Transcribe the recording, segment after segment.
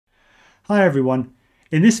Hi everyone.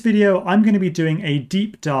 In this video, I'm going to be doing a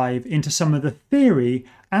deep dive into some of the theory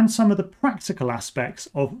and some of the practical aspects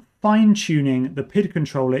of fine-tuning the PID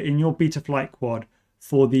controller in your Betaflight quad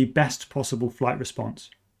for the best possible flight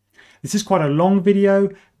response. This is quite a long video.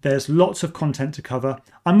 There's lots of content to cover.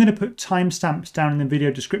 I'm going to put timestamps down in the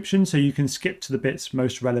video description so you can skip to the bits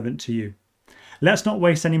most relevant to you. Let's not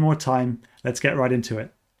waste any more time. Let's get right into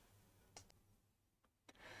it.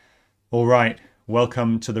 All right,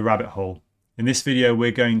 welcome to the rabbit hole. In this video,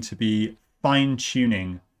 we're going to be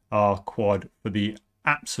fine-tuning our quad for the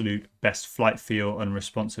absolute best flight feel and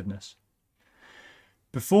responsiveness.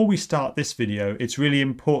 Before we start this video, it's really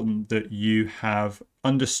important that you have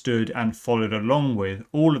understood and followed along with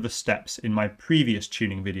all of the steps in my previous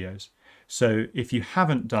tuning videos. So if you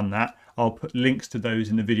haven't done that, I'll put links to those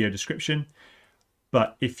in the video description.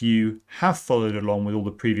 But if you have followed along with all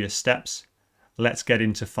the previous steps, let's get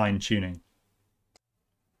into fine-tuning.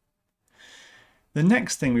 The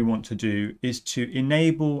next thing we want to do is to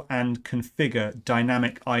enable and configure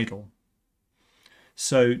dynamic idle.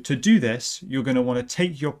 So to do this, you're going to want to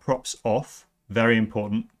take your props off, very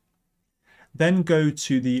important. Then go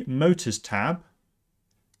to the Motors tab,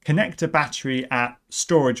 connect a battery at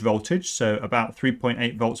storage voltage, so about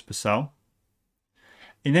 3.8 volts per cell.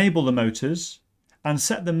 Enable the motors and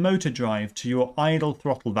set the motor drive to your idle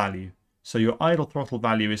throttle value. So your idle throttle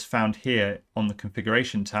value is found here on the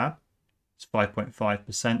configuration tab. It's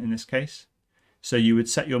 5.5% in this case. So you would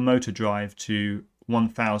set your motor drive to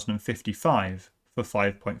 1055 for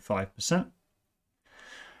 5.5%.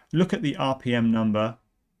 Look at the RPM number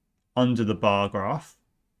under the bar graph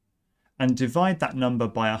and divide that number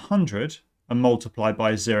by 100 and multiply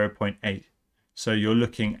by 0.8. So you're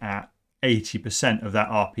looking at 80% of that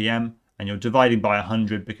RPM, and you're dividing by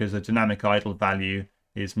 100 because the dynamic idle value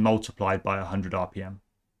is multiplied by 100 RPM.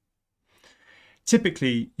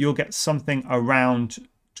 Typically, you'll get something around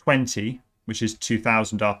 20, which is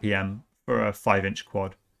 2000 RPM for a 5-inch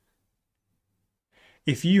quad.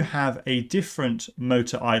 If you have a different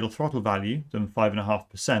motor idle throttle value than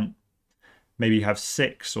 5.5%, maybe you have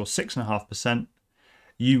 6 or 6.5%,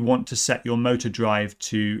 you want to set your motor drive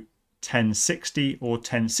to 1060 or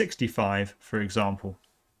 1065, for example.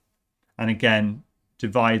 And again,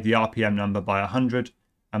 divide the RPM number by 100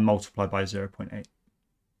 and multiply by 0.8.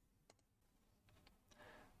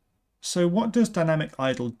 So what does dynamic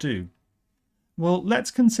idle do? Well, let's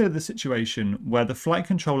consider the situation where the flight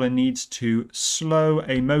controller needs to slow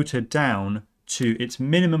a motor down to its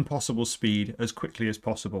minimum possible speed as quickly as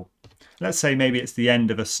possible. Let's say maybe it's the end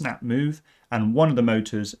of a snap move and one of the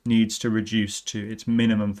motors needs to reduce to its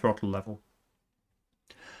minimum throttle level.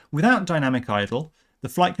 Without dynamic idle, the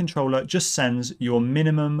flight controller just sends your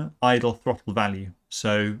minimum idle throttle value.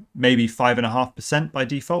 So maybe 5.5% by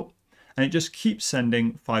default, and it just keeps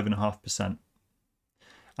sending 5.5%.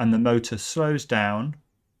 And the motor slows down,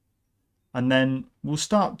 and then we'll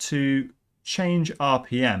start to change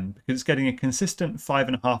RPM because it's getting a consistent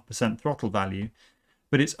 5.5% throttle value,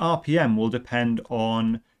 but its RPM will depend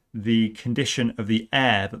on the condition of the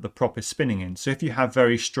air that the prop is spinning in. So if you have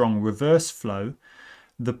very strong reverse flow,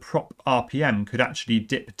 the prop RPM could actually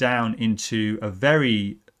dip down into a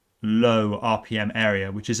very low RPM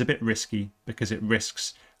area, which is a bit risky because it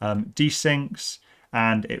risks desyncs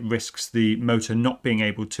and it risks the motor not being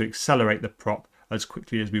able to accelerate the prop as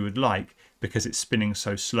quickly as we would like because it's spinning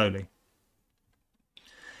so slowly.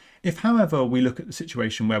 If, however, we look at the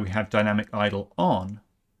situation where we have dynamic idle on,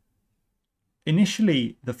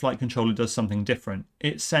 initially the flight controller does something different.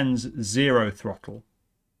 It sends 0 throttle.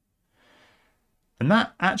 And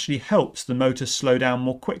that actually helps the motor slow down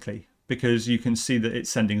more quickly because you can see that it's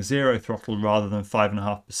sending 0 throttle rather than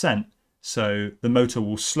 5.5%. So the motor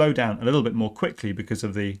will slow down a little bit more quickly because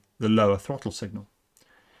of the lower throttle signal.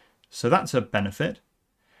 So that's a benefit.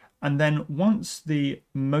 And then once the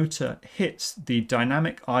motor hits the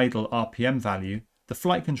dynamic idle RPM value, the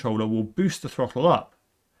flight controller will boost the throttle up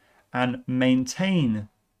and maintain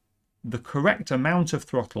the correct amount of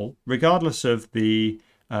throttle, regardless of the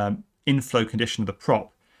inflow condition of the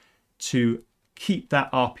prop, to keep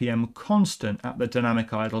that RPM constant at the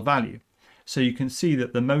dynamic idle value. So you can see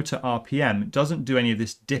that the motor RPM doesn't do any of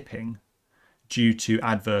this dipping due to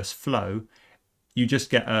adverse flow. You just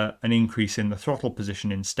get an increase in the throttle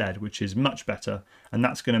position instead, which is much better. And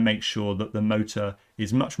that's going to make sure that the motor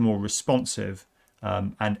is much more responsive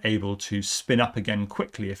and able to spin up again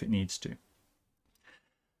quickly if it needs to.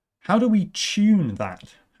 How do we tune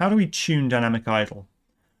that? How do we tune dynamic idle?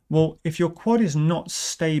 Well, if your quad is not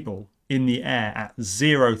stable in the air at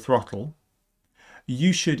 0 throttle,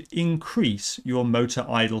 you should increase your motor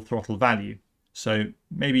idle throttle value. So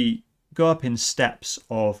maybe go up in steps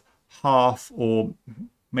of half or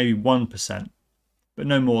maybe 1%, but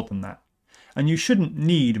no more than that. And you shouldn't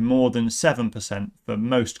need more than 7% for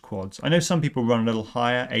most quads. I know some people run a little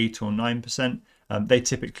higher, 8 or 9%. They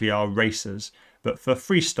typically are racers, but for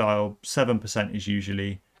freestyle, 7% is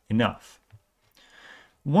usually enough.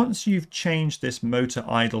 Once you've changed this motor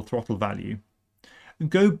idle throttle value,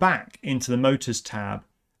 go back into the Motors tab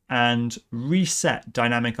and reset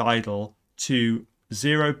dynamic idle to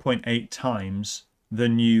 0.8 times the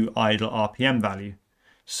new idle RPM value.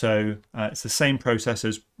 So it's the same process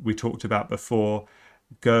as we talked about before.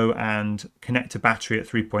 Go and connect a battery at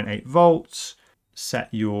 3.8 volts, set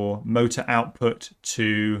your motor output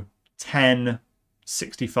to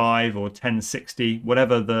 1065 or 1060,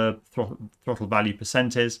 whatever the throttle value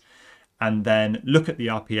percent is, and then look at the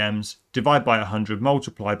RPMs, divide by 100,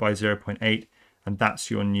 multiply by 0.8, and that's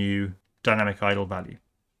your new dynamic idle value.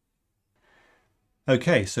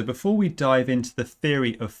 Okay, so before we dive into the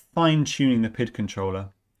theory of fine-tuning the PID controller,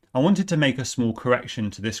 I wanted to make a small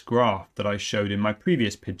correction to this graph that I showed in my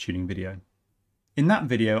previous PID tuning video. In that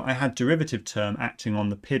video, I had derivative term acting on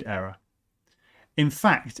the PID error. In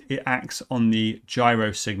fact, it acts on the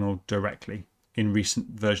gyro signal directly in recent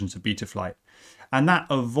versions of Betaflight, and that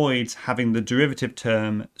avoids having the derivative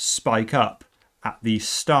term spike up at the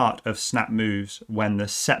start of snap moves when the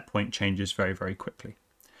set point changes very, very quickly.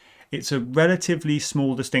 It's a relatively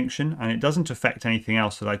small distinction, and it doesn't affect anything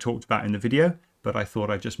else that I talked about in the video, but I thought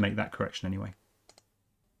I'd just make that correction anyway.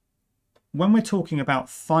 When we're talking about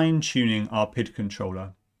fine-tuning our PID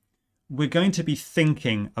controller, we're going to be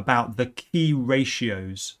thinking about the key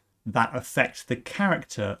ratios that affect the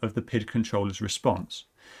character of the PID controller's response.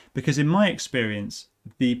 Because in my experience,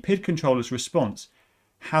 the PID controller's response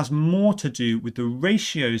has more to do with the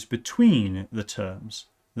ratios between the terms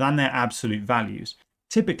than their absolute values.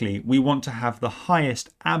 Typically, we want to have the highest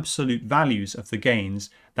absolute values of the gains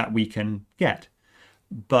that we can get.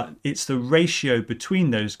 But it's the ratio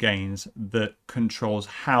between those gains that controls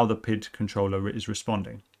how the PID controller is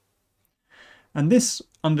responding. And this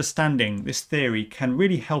understanding, this theory, can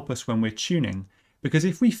really help us when we're tuning, because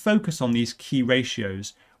if we focus on these key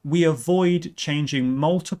ratios, we avoid changing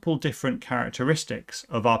multiple different characteristics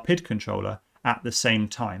of our PID controller at the same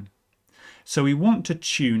time. So we want to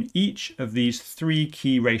tune each of these three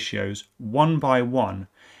key ratios one by one.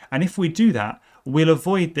 And if we do that, we'll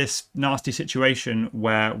avoid this nasty situation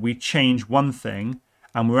where we change one thing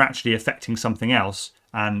and we're actually affecting something else,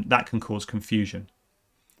 and that can cause confusion.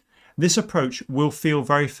 This approach will feel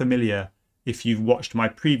very familiar if you've watched my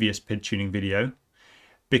previous PID tuning video,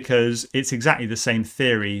 because it's exactly the same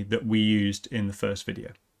theory that we used in the first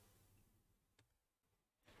video.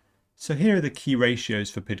 So here are the key ratios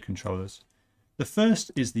for PID controllers. The first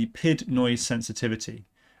is the PID noise sensitivity,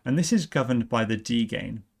 and this is governed by the D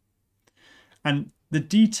gain. And the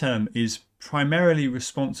D term is primarily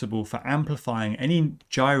responsible for amplifying any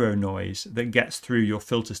gyro noise that gets through your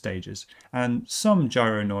filter stages, and some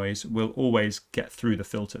gyro noise will always get through the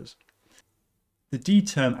filters. The D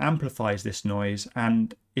term amplifies this noise,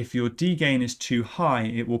 and if your D gain is too high,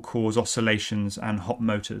 it will cause oscillations and hot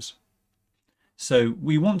motors. So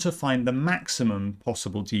we want to find the maximum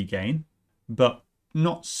possible D gain, but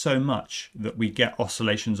not so much that we get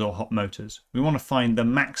oscillations or hot motors. We want to find the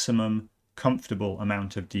maximum comfortable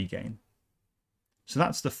amount of D gain. So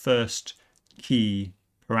that's the first key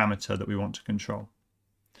parameter that we want to control.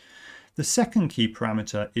 The second key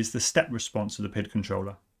parameter is the step response of the PID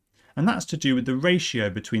controller, and that's to do with the ratio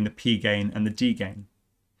between the P gain and the D gain.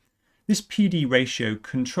 This PD ratio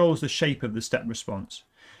controls the shape of the step response.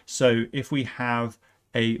 So if we have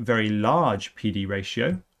a very large PD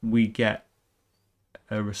ratio, we get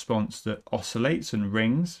a response that oscillates and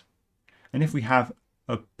rings. And if we have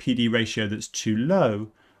a PD ratio that's too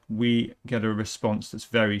low, we get a response that's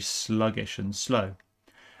very sluggish and slow.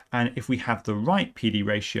 And if we have the right PD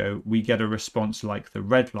ratio, we get a response like the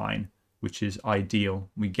red line, which is ideal.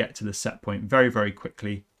 We get to the set point very, very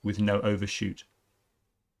quickly with no overshoot.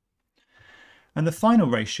 And the final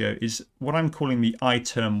ratio is what I'm calling the I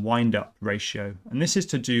term wind-up ratio. And this is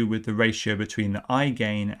to do with the ratio between the I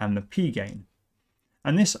gain and the P gain.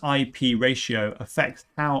 And this IP ratio affects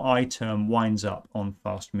how I term winds up on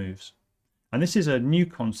fast moves. And this is a new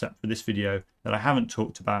concept for this video that I haven't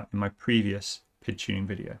talked about in my previous PID tuning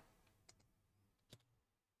video.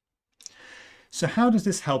 So how does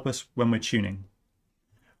this help us when we're tuning?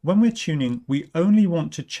 When we're tuning, we only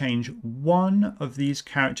want to change one of these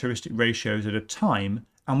characteristic ratios at a time,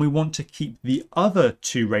 and we want to keep the other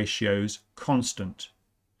two ratios constant.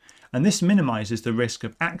 And this minimizes the risk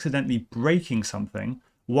of accidentally breaking something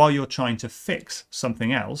while you're trying to fix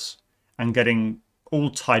something else and getting all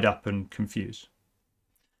tied up and confused.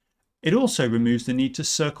 It also removes the need to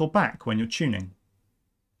circle back when you're tuning.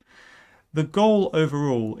 The goal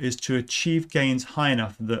overall is to achieve gains high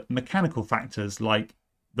enough that mechanical factors like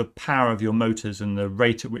the power of your motors and the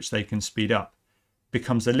rate at which they can speed up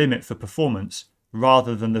becomes the limit for performance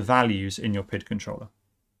rather than the values in your PID controller.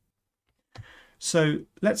 So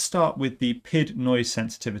let's start with the PID noise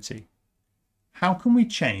sensitivity. How can we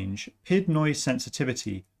change PID noise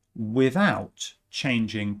sensitivity without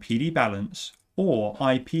changing PD balance or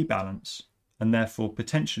IP balance, and therefore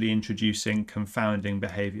potentially introducing confounding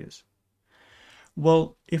behaviors?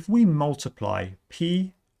 Well, if we multiply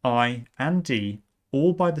P, I, and D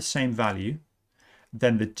all by the same value,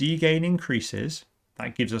 then the D gain increases.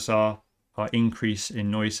 That gives us our increase in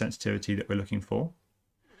noise sensitivity that we're looking for.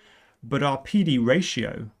 But our PD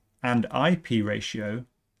ratio and IP ratio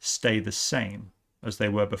stay the same as they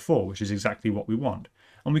were before, which is exactly what we want.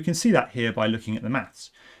 And we can see that here by looking at the maths.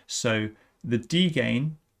 So the D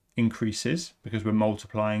gain increases because we're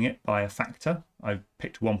multiplying it by a factor. I've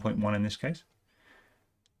picked 1.1 in this case.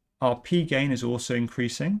 Our P gain is also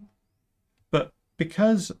increasing, but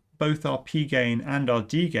because both our P gain and our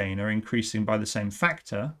D gain are increasing by the same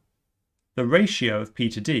factor, the ratio of P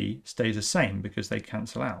to D stays the same because they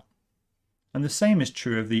cancel out. And the same is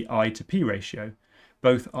true of the I to P ratio.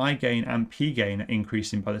 Both I gain and P gain are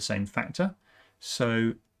increasing by the same factor,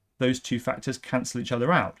 so those two factors cancel each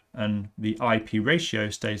other out and the IP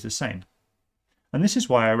ratio stays the same. And this is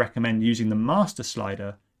why I recommend using the master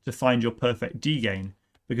slider to find your perfect D gain,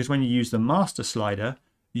 because when you use the master slider,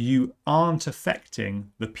 you aren't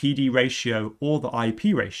affecting the PD ratio or the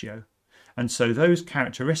IP ratio. And so those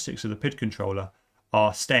characteristics of the PID controller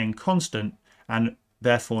are staying constant and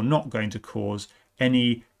therefore not going to cause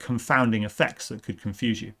any confounding effects that could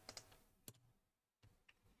confuse you.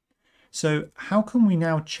 So how can we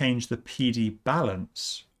now change the PD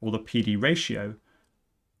balance or the PD ratio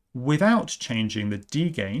without changing the D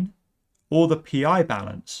gain or the PI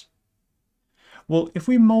balance? Well, if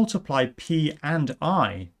we multiply P and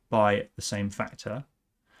I by the same factor,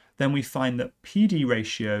 then we find that PD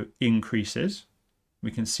ratio increases.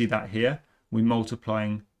 We can see that here. We're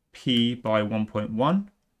multiplying P by 1.1,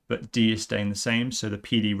 but D is staying the same, so the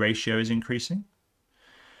PD ratio is increasing.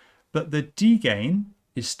 But the D gain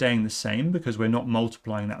is staying the same because we're not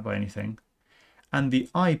multiplying that by anything. And the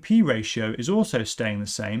IP ratio is also staying the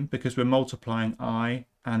same because we're multiplying I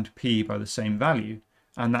and P by the same value,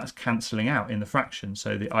 and that's cancelling out in the fraction,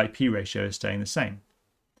 so the IP ratio is staying the same.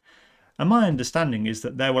 And my understanding is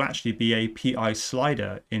that there will actually be a PI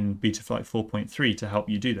slider in Betaflight 4.3 to help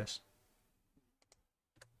you do this.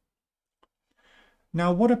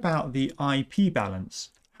 Now, what about the IP balance?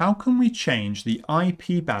 How can we change the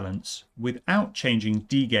IP balance without changing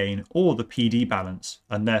D gain or the PD balance,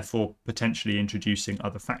 and therefore potentially introducing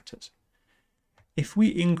other factors? If we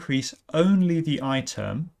increase only the I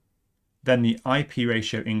term, then the IP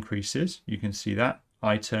ratio increases. You can see that.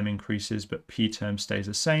 I term increases, but P term stays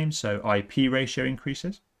the same, so IP ratio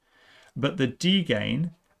increases. But the D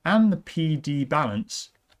gain and the PD balance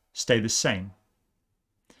stay the same.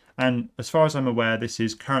 And as far as I'm aware, this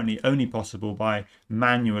is currently only possible by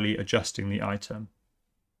manually adjusting the I term.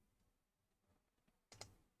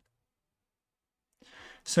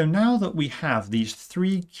 So now that we have these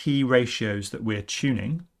three key ratios that we're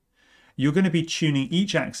tuning, you're going to be tuning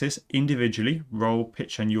each axis individually, roll,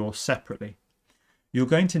 pitch, and yaw separately. You're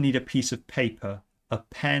going to need a piece of paper, a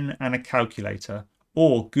pen, and a calculator,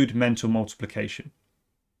 or good mental multiplication.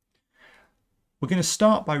 We're going to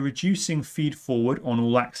start by reducing feed forward on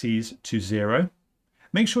all axes to 0.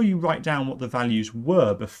 Make sure you write down what the values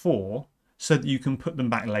were before so that you can put them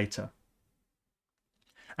back later.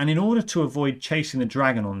 And in order to avoid chasing the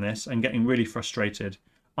dragon on this and getting really frustrated,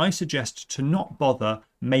 I suggest to not bother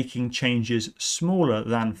making changes smaller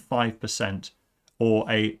than 5% or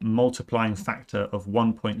a multiplying factor of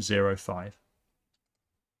 1.05.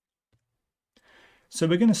 So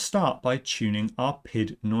we're going to start by tuning our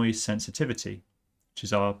PID noise sensitivity, which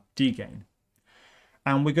is our D gain.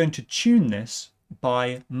 And we're going to tune this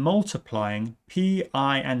by multiplying P,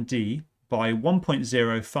 I, and D by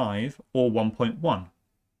 1.05 or 1.1.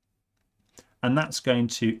 And that's going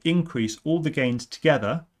to increase all the gains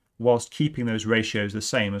together whilst keeping those ratios the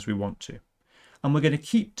same as we want to. And we're going to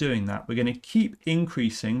keep doing that. We're going to keep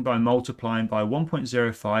increasing by multiplying by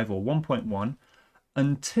 1.05 or 1.1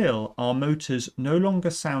 until our motors no longer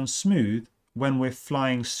sound smooth when we're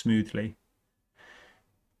flying smoothly.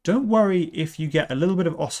 Don't worry if you get a little bit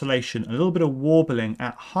of oscillation, a little bit of warbling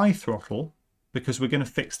at high throttle, because we're going to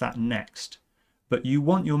fix that next. But you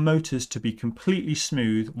want your motors to be completely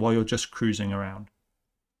smooth while you're just cruising around.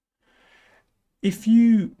 If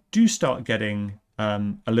you do start getting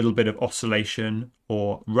a little bit of oscillation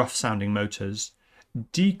or rough sounding motors,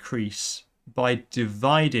 decrease by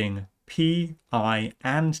dividing P, I,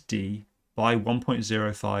 and D by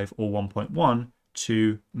 1.05 or 1.1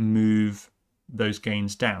 to move those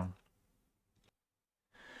gains down.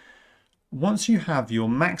 Once you have your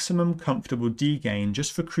maximum comfortable D gain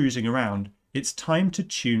just for cruising around, it's time to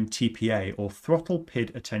tune TPA, or throttle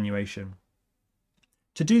PID attenuation.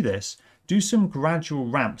 To do this, do some gradual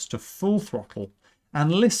ramps to full throttle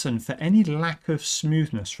and listen for any lack of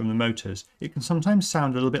smoothness from the motors. It can sometimes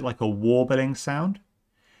sound a little bit like a warbling sound.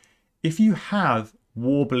 If you have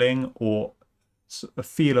warbling or a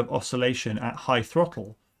feel of oscillation at high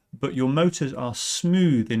throttle, but your motors are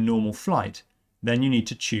smooth in normal flight, then you need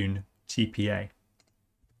to tune TPA.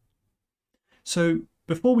 So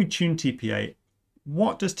before we tune TPA,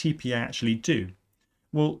 what does TPA actually do?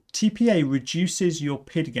 Well, TPA reduces your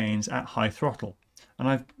PID gains at high throttle. And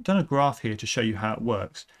I've done a graph here to show you how it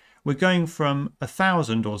works. We're going from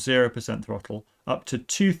 1000 or 0% throttle up to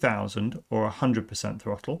 2000 or 100%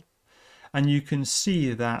 throttle. And you can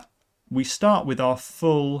see that we start with our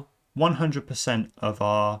full 100% of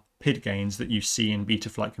our PID gains that you see in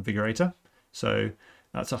Betaflight Configurator. So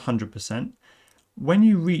that's 100%. When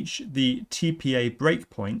you reach the TPA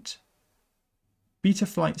breakpoint,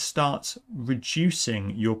 Betaflight starts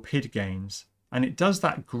reducing your PID gains, and it does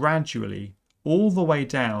that gradually all the way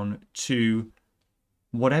down to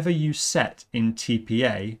whatever you set in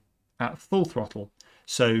TPA at full throttle.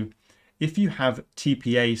 So if you have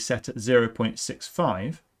TPA set at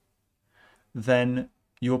 0.65, then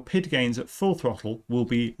your PID gains at full throttle will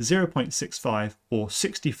be 0.65 or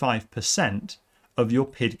 65% of your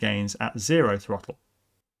PID gains at zero throttle.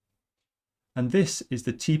 And this is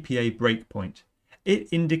the TPA breakpoint. It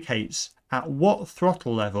indicates at what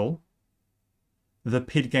throttle level the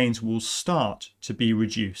PID gains will start to be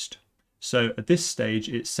reduced. So at this stage,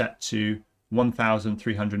 it's set to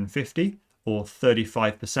 1,350 or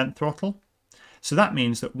 35% throttle. So that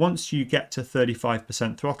means that once you get to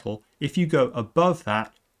 35% throttle, if you go above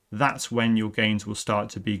that, that's when your gains will start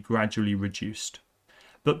to be gradually reduced.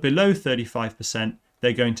 But below 35%,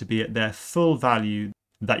 they're going to be at their full value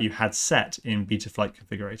that you had set in Betaflight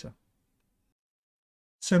Configurator.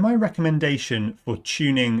 So my recommendation for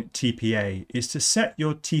tuning TPA is to set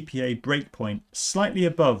your TPA breakpoint slightly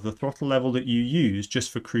above the throttle level that you use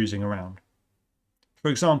just for cruising around.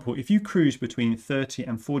 For example, if you cruise between 30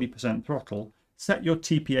 and 40% throttle, set your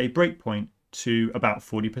TPA breakpoint to about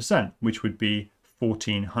 40%, which would be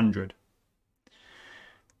 1400.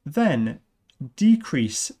 Then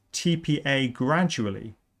decrease TPA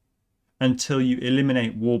gradually until you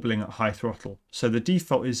eliminate warbling at high throttle. So the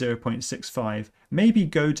default is 0.65. Maybe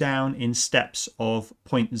go down in steps of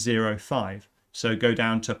 0.05. So go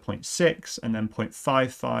down to 0.6 and then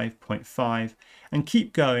 0.55, 0.5, and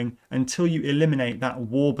keep going until you eliminate that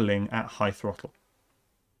warbling at high throttle.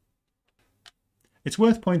 It's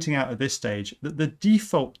worth pointing out at this stage that the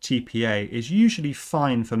default TPA is usually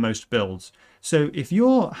fine for most builds. So if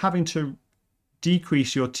you're having to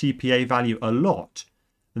decrease your TPA value a lot,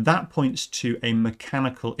 that points to a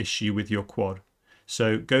mechanical issue with your quad.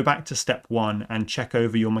 So go back to step 1 and check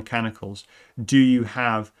over your mechanicals. Do you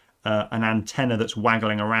have an antenna that's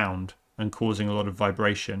waggling around and causing a lot of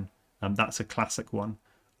vibration? That's a classic one.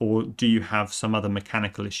 Or do you have some other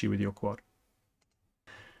mechanical issue with your quad?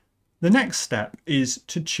 The next step is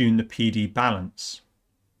to tune the PD balance.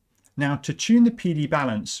 Now, to tune the PD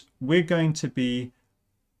balance, we're going to be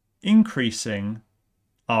increasing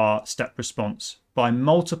our step response by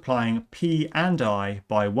multiplying P and I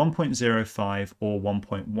by 1.05 or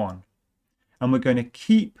 1.1. And we're going to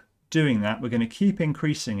keep doing that. We're going to keep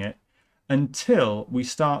increasing it until we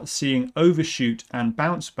start seeing overshoot and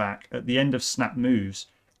bounce back at the end of snap moves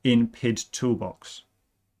in PID Toolbox.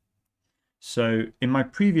 So in my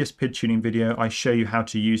previous PID tuning video, I show you how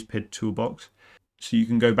to use PID Toolbox. So you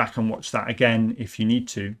can go back and watch that again if you need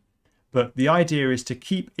to. But the idea is to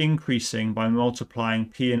keep increasing by multiplying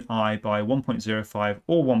P and I by 1.05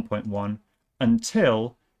 or 1.1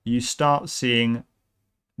 until you start seeing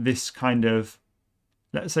this kind of,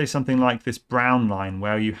 let's say something like this brown line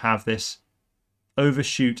where you have this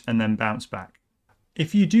overshoot and then bounce back.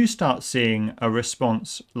 If you do start seeing a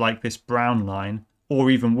response like this brown line, or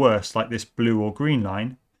even worse, like this blue or green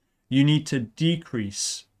line, you need to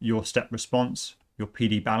decrease your step response, your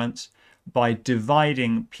PD balance, by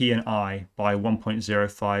dividing P and I by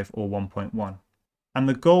 1.05 or 1.1. And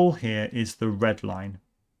the goal here is the red line,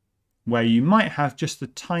 where you might have just the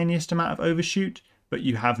tiniest amount of overshoot, but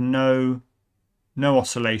you have no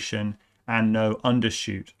oscillation and no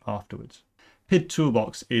undershoot afterwards. PID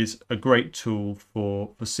Toolbox is a great tool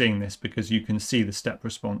for seeing this because you can see the step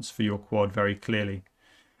response for your quad very clearly.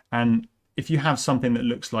 And if you have something that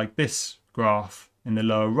looks like this graph in the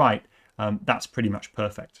lower right, that's pretty much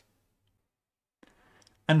perfect.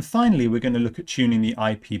 And finally, we're going to look at tuning the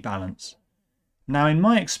IP balance. Now, in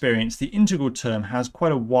my experience, the integral term has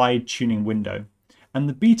quite a wide tuning window, and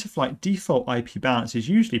the Betaflight default IP balance is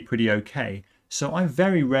usually pretty okay, so I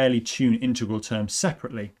very rarely tune integral terms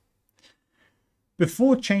separately.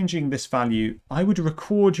 Before changing this value, I would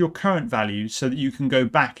record your current value so that you can go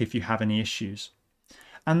back if you have any issues.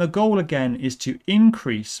 And the goal again is to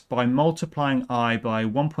increase by multiplying I by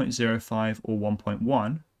 1.05 or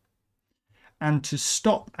 1.1, and to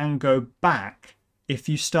stop and go back if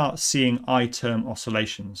you start seeing I term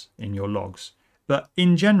oscillations in your logs. But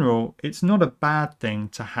in general, it's not a bad thing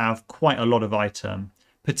to have quite a lot of I term,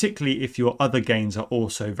 particularly if your other gains are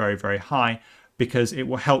also very, very high, because it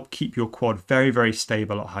will help keep your quad very, very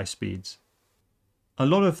stable at high speeds. A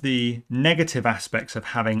lot of the negative aspects of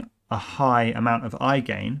having a high amount of I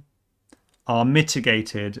gain are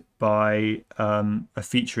mitigated by a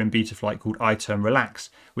feature in Betaflight called I term relax,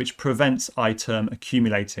 which prevents I term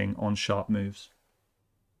accumulating on sharp moves.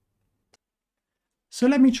 So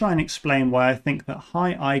let me try and explain why I think that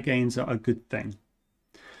high I gains are a good thing.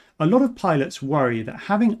 A lot of pilots worry that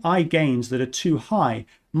having I gains that are too high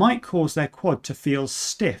might cause their quad to feel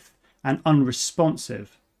stiff and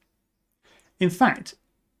unresponsive. In fact,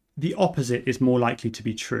 the opposite is more likely to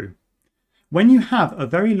be true. When you have a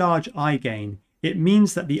very large I gain, it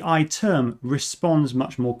means that the I term responds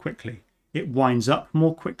much more quickly. It winds up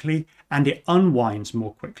more quickly and it unwinds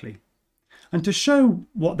more quickly. And to show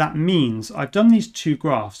what that means, I've done these two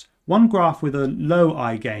graphs, one graph with a low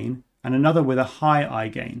I gain and another with a high I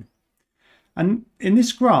gain. And in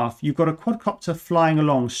this graph, you've got a quadcopter flying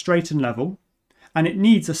along straight and level, and it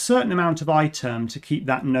needs a certain amount of I term to keep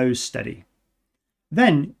that nose steady.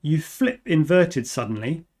 Then you flip inverted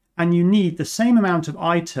suddenly, and you need the same amount of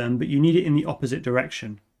I term, but you need it in the opposite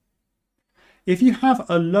direction. If you have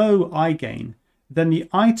a low I gain, then the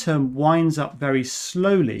I term winds up very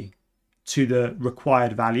slowly to the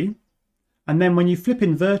required value. And then when you flip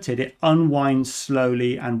inverted, it unwinds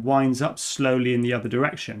slowly and winds up slowly in the other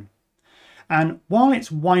direction. And while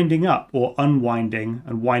it's winding up or unwinding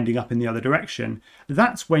and winding up in the other direction,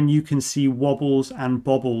 that's when you can see wobbles and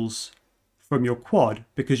bobbles from your quad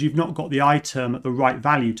because you've not got the I term at the right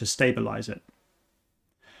value to stabilize it.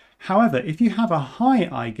 However, if you have a high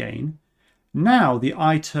I gain, now the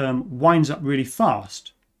I term winds up really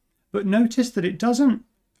fast. But notice that it doesn't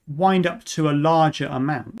wind up to a larger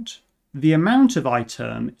amount. The amount of I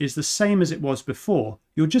term is the same as it was before.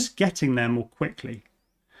 You're just getting there more quickly.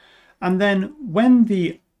 And then when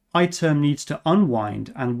the I term needs to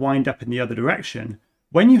unwind and wind up in the other direction,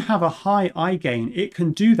 when you have a high I gain, it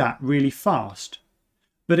can do that really fast.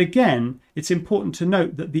 But again, it's important to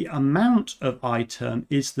note that the amount of I term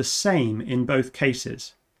is the same in both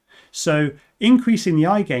cases. So increasing the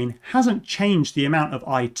I gain hasn't changed the amount of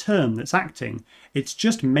I term that's acting. It's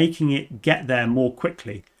just making it get there more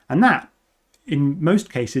quickly. And that, in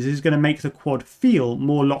most cases, is going to make the quad feel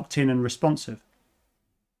more locked in and responsive.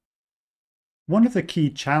 One of the key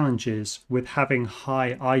challenges with having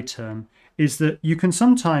high I term is that you can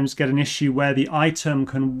sometimes get an issue where the I term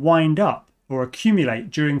can wind up or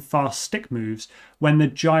accumulate during fast stick moves when the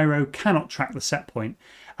gyro cannot track the set point.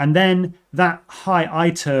 And then that high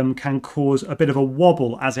I term can cause a bit of a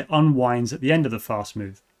wobble as it unwinds at the end of the fast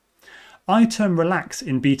move. I term relax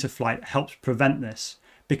in Betaflight helps prevent this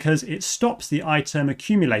because it stops the I term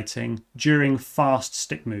accumulating during fast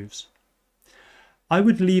stick moves. I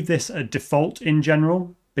would leave this a default in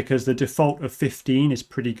general because the default of 15 is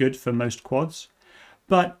pretty good for most quads.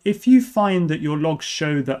 But if you find that your logs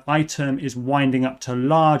show that I term is winding up to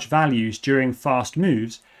large values during fast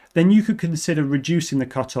moves, then you could consider reducing the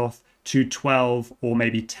cutoff to 12 or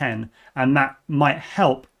maybe 10, and that might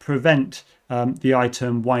help prevent the I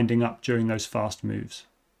term winding up during those fast moves.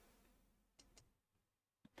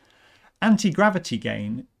 Anti-gravity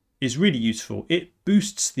gain is really useful. It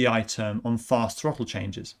boosts the I term on fast throttle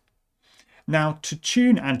changes. Now, to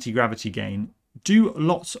tune anti-gravity gain, do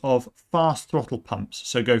lots of fast throttle pumps.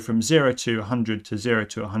 So go from 0 to 100 to 0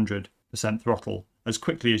 to 100% throttle as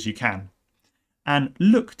quickly as you can. And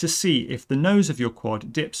look to see if the nose of your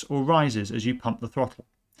quad dips or rises as you pump the throttle.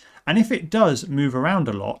 And if it does move around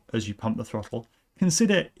a lot as you pump the throttle,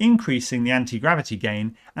 consider increasing the anti-gravity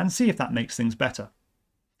gain and see if that makes things better.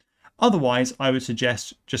 Otherwise, I would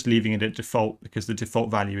suggest just leaving it at default because the default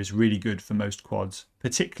value is really good for most quads,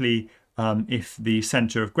 particularly if the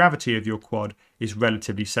center of gravity of your quad is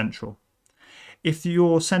relatively central. If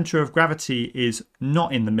your center of gravity is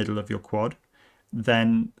not in the middle of your quad,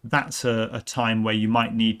 then that's a time where you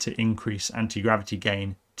might need to increase anti-gravity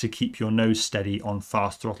gain to keep your nose steady on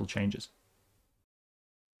fast throttle changes.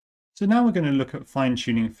 So now we're going to look at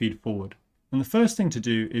fine-tuning feed forward. And the first thing to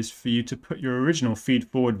do is for you to put your original feed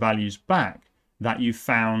forward values back that you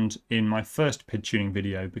found in my first PID tuning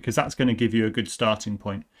video, because that's going to give you a good starting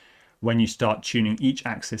point when you start tuning each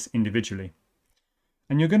axis individually.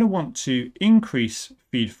 And you're going to want to increase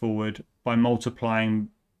feed forward by multiplying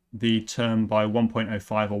the term by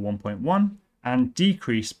 1.05 or 1.1 and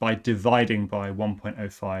decrease by dividing by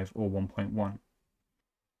 1.05 or 1.1.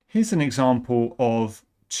 Here's an example of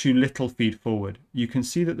too little feed forward. You can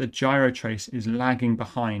see that the gyro trace is lagging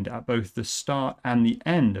behind at both the start and the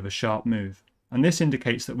end of a sharp move. And this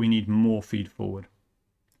indicates that we need more feed forward.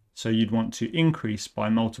 So you'd want to increase by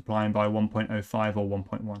multiplying by 1.05 or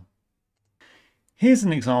 1.1. Here's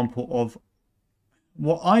an example of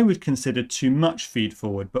what I would consider too much feed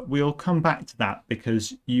forward, but we'll come back to that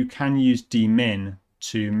because you can use Dmin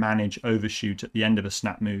to manage overshoot at the end of a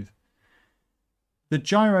snap move. The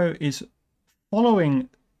gyro is following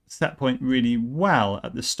set point really well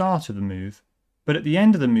at the start of the move, but at the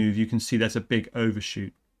end of the move you can see there's a big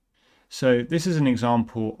overshoot. So this is an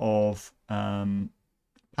example of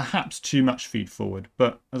perhaps too much feed forward,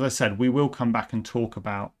 but as I said, we will come back and talk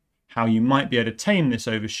about how you might be able to tame this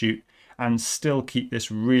overshoot and still keep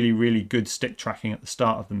this really good stick tracking at the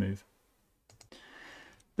start of the move.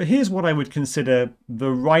 But here's what I would consider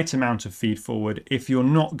the right amount of feed forward if you're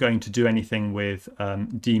not going to do anything with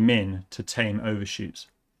Dmin to tame overshoots.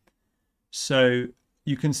 So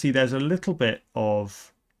you can see there's a little bit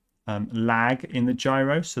of lag in the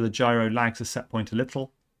gyro, so the gyro lags a set point a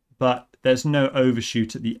little, but there's no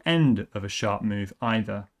overshoot at the end of a sharp move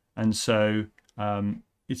either, and so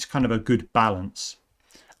it's kind of a good balance.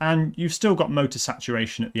 And you've still got motor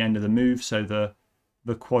saturation at the end of the move, so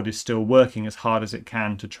the quad is still working as hard as it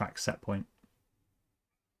can to track set point.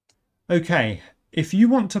 Okay, if you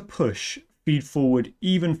want to push feed forward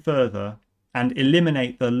even further and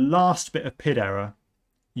eliminate the last bit of PID error,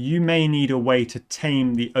 you may need a way to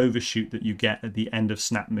tame the overshoot that you get at the end of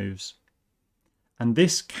snap moves. And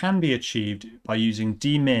this can be achieved by using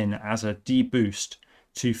Dmin as a deboost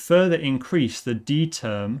to further increase the D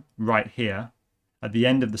term right here at the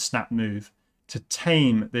end of the snap move to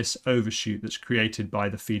tame this overshoot that's created by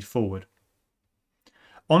the feed forward.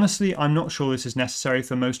 Honestly, I'm not sure this is necessary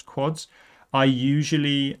for most quads. I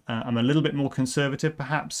usually am a little bit more conservative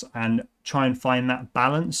perhaps and try and find that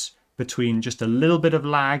balance between just a little bit of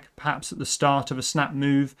lag perhaps at the start of a snap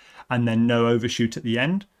move and then no overshoot at the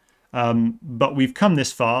end. But we've come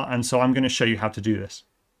this far, and so I'm going to show you how to do this.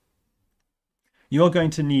 You're going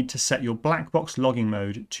to need to set your black box logging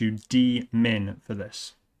mode to Dmin for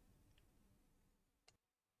this.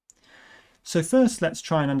 So first, let's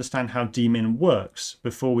try and understand how Dmin works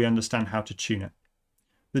before we understand how to tune it.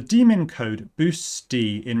 The Dmin code boosts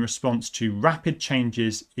D in response to rapid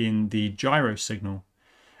changes in the gyro signal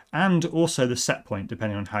and also the set point,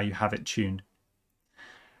 depending on how you have it tuned.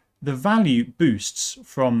 The value boosts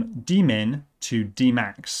from Dmin to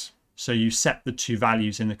Dmax. So you set the two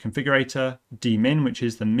values in the configurator, Dmin, which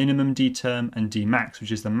is the minimum D term, and Dmax,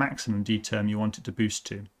 which is the maximum D term you want it to boost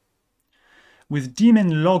to. With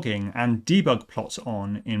Dmin logging and debug plots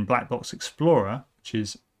on in Blackbox Explorer, which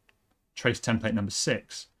is trace template number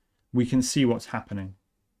 6, we can see what's happening.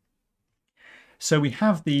 So we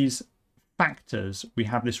have these factors. We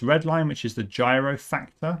have this red line, which is the gyro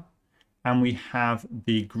factor, and we have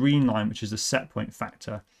the green line, which is the set point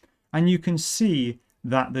factor. And you can see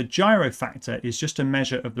that the gyro factor is just a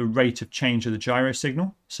measure of the rate of change of the gyro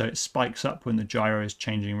signal. So it spikes up when the gyro is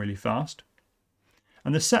changing really fast.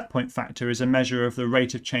 And the set point factor is a measure of the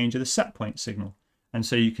rate of change of the set point signal. And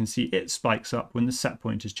so you can see it spikes up when the set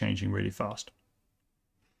point is changing really fast.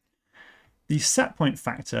 The set point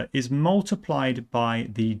factor is multiplied by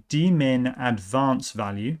the Dmin advance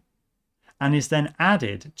value and is then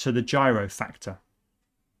added to the gyro factor.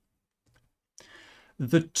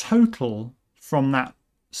 The total from that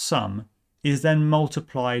sum is then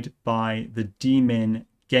multiplied by the Dmin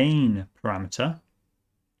gain parameter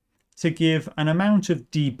to give an amount of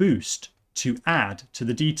dboost to add to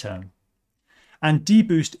the D term. And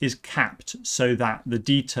dboost is capped so that the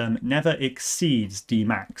D term never exceeds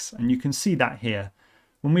Dmax. And you can see that here.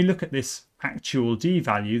 When we look at this actual D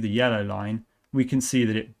value, the yellow line, we can see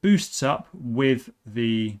that it boosts up with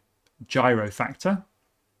the gyro factor,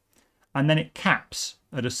 and then it caps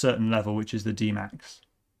at a certain level, which is the Dmax.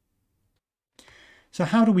 So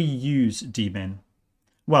how do we use Dmin?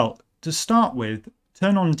 Well, to start with,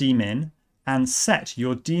 turn on Dmin and set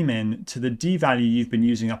your Dmin to the D value you've been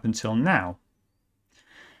using up until now.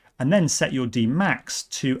 And then set your Dmax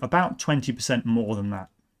to about 20% more than that.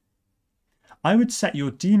 I would set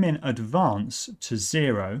your Dmin advance to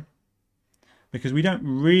 0 because we don't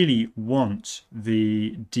really want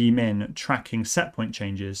the Dmin tracking set point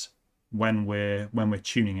changes when we're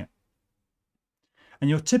tuning it. And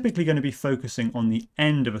you're typically going to be focusing on the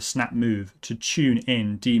end of a snap move to tune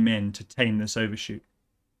in Dmin to tame this overshoot.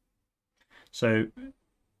 So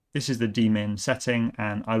this is the Dmin setting,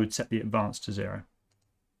 and I would set the advance to 0.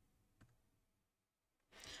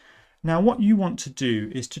 Now what you want to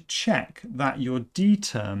do is to check that your D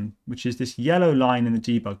term, which is this yellow line in the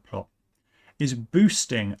debug plot, is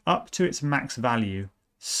boosting up to its max value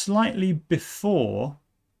slightly before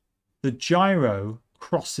the gyro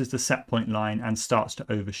crosses the set point line and starts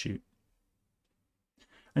to overshoot.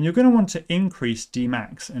 And you're going to want to increase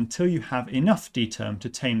Dmax until you have enough D term to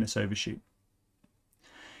tame this overshoot.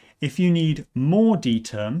 If you need more D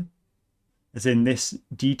term, as in this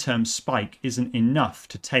D term spike isn't enough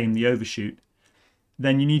to tame the overshoot,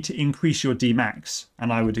 then you need to increase your Dmax.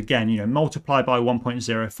 And I would again, multiply by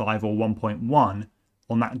 1.05 or 1.1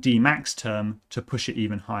 on that Dmax term to push it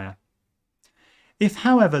even higher. If,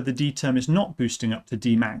 however, the D term is not boosting up to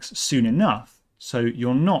Dmax soon enough, so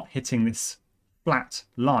you're not hitting this flat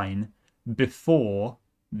line before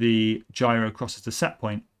the gyro crosses the set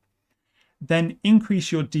point, then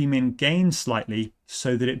increase your Dmin gain slightly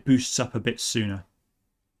so that it boosts up a bit sooner.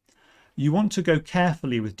 You want to go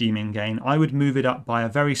carefully with Dmin gain. I would move it up by a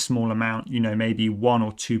very small amount, maybe 1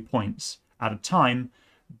 or 2 points at a time,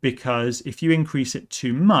 because if you increase it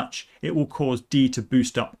too much, it will cause D to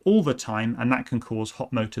boost up all the time, and that can cause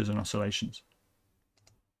hot motors and oscillations.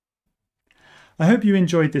 I hope you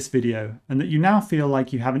enjoyed this video and that you now feel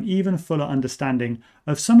like you have an even fuller understanding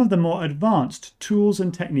of some of the more advanced tools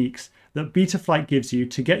and techniques that Betaflight gives you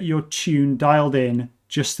to get your tune dialed in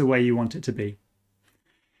just the way you want it to be.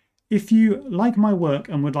 If you like my work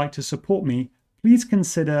and would like to support me, please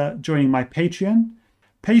consider joining my Patreon.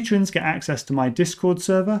 Patrons get access to my Discord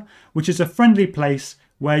server, which is a friendly place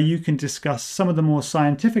where you can discuss some of the more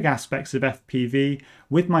scientific aspects of FPV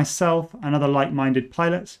with myself and other like-minded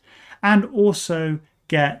pilots, and also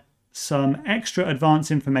get some extra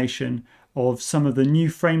advanced information of some of the new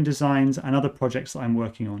frame designs and other projects that I'm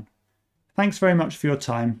working on. Thanks very much for your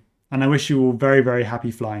time, and I wish you all very, very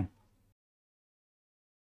happy flying.